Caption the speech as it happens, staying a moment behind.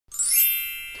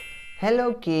Hello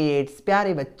kids,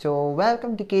 प्यारे बच्चों,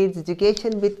 welcome to kids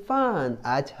education with fun.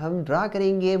 आज हम ड्रा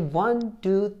करेंगे 1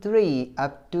 2 3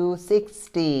 up to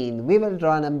 16। We will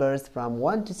draw numbers from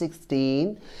 1 to 16.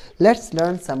 Let's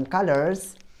learn some colors.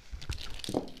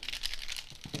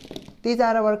 These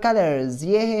are our colors.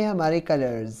 ये है हमारे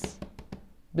colors.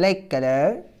 Black color,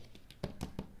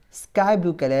 sky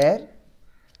blue color,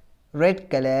 red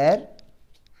color,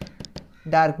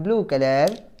 dark blue color,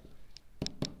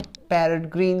 parrot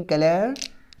green color,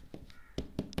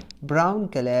 brown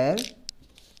color,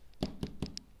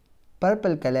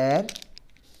 purple color,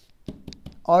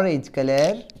 orange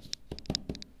color,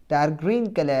 dark green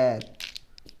color,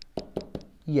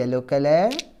 yellow color,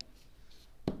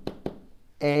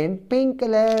 and pink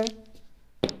color,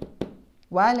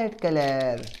 violet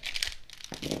color.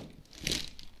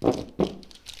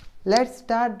 Let's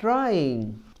start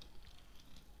drawing.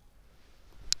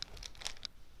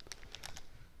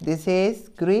 This is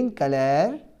green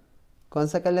color. कौन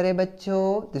सा colour है बच्चों?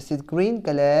 This is green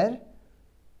color.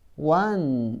 1,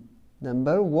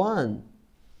 number 1.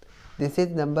 This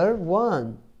is number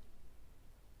 1.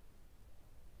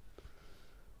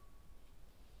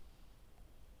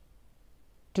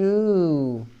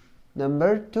 Two,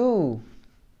 number 2.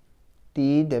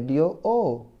 TWO.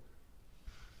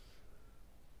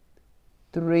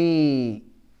 3.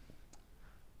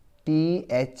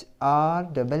 THREE,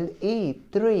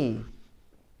 3.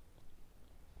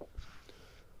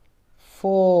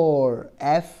 4.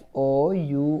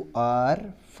 FOUR,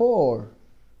 4.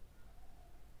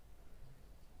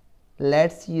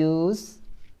 Let's use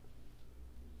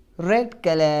red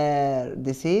color.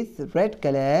 This is red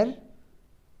color.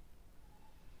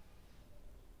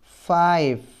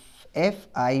 5.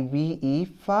 FIVE,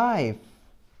 5.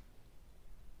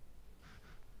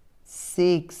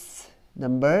 6.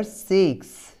 Number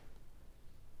 6.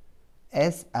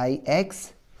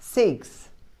 SIX, 6.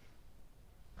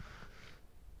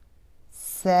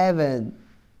 7.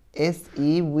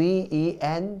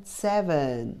 SEVEN,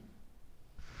 7.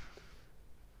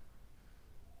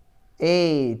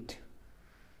 8.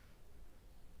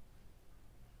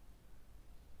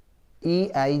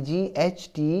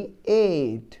 EIGHT,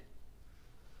 8.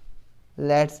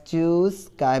 Let's choose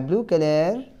sky blue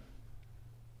color.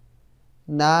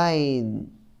 9.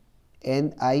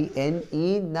 NINE,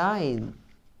 9.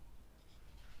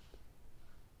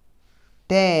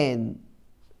 10.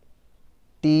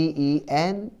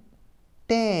 TEN,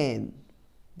 10.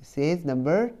 This is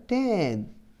number 10.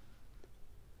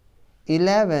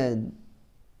 11.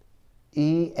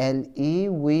 ELEVEN,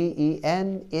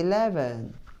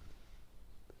 11.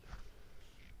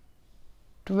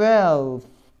 12.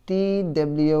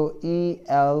 TWELVE,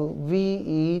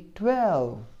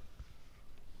 12.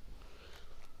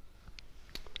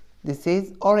 This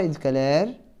is orange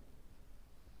color.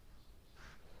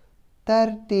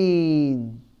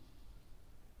 13.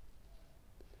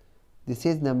 This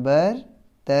is number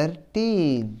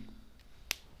 13.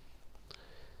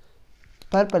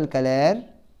 Purple color.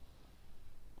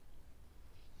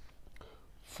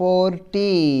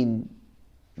 14.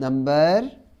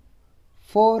 Number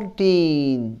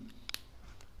 14.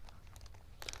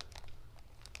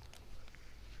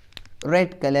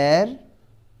 Red color.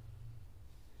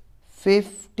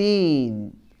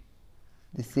 15.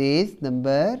 This is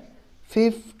number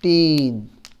 15.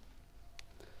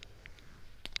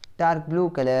 Dark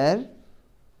blue color.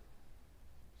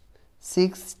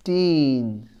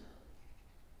 16.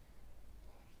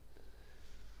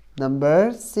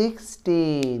 Number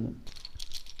 16.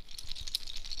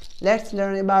 Let's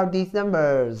learn about these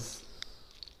numbers.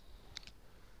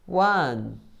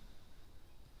 1,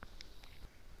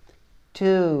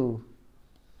 2,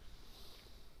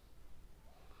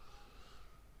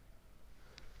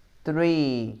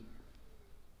 3,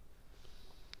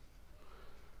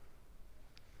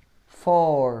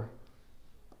 4,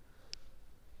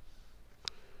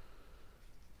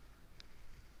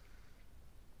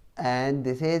 5, and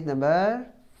this is number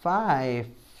 5.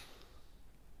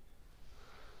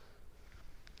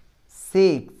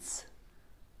 6,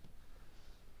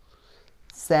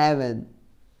 7,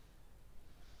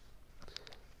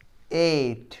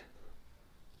 8,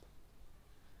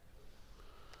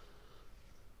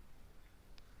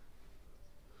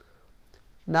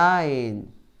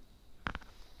 9,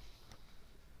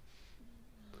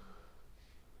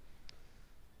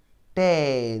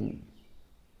 10.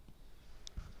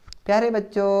 प्यारे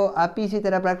बच्चों, आप भी इसी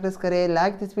तरह practice करें.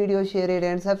 Like this video, share it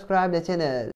and subscribe the channel.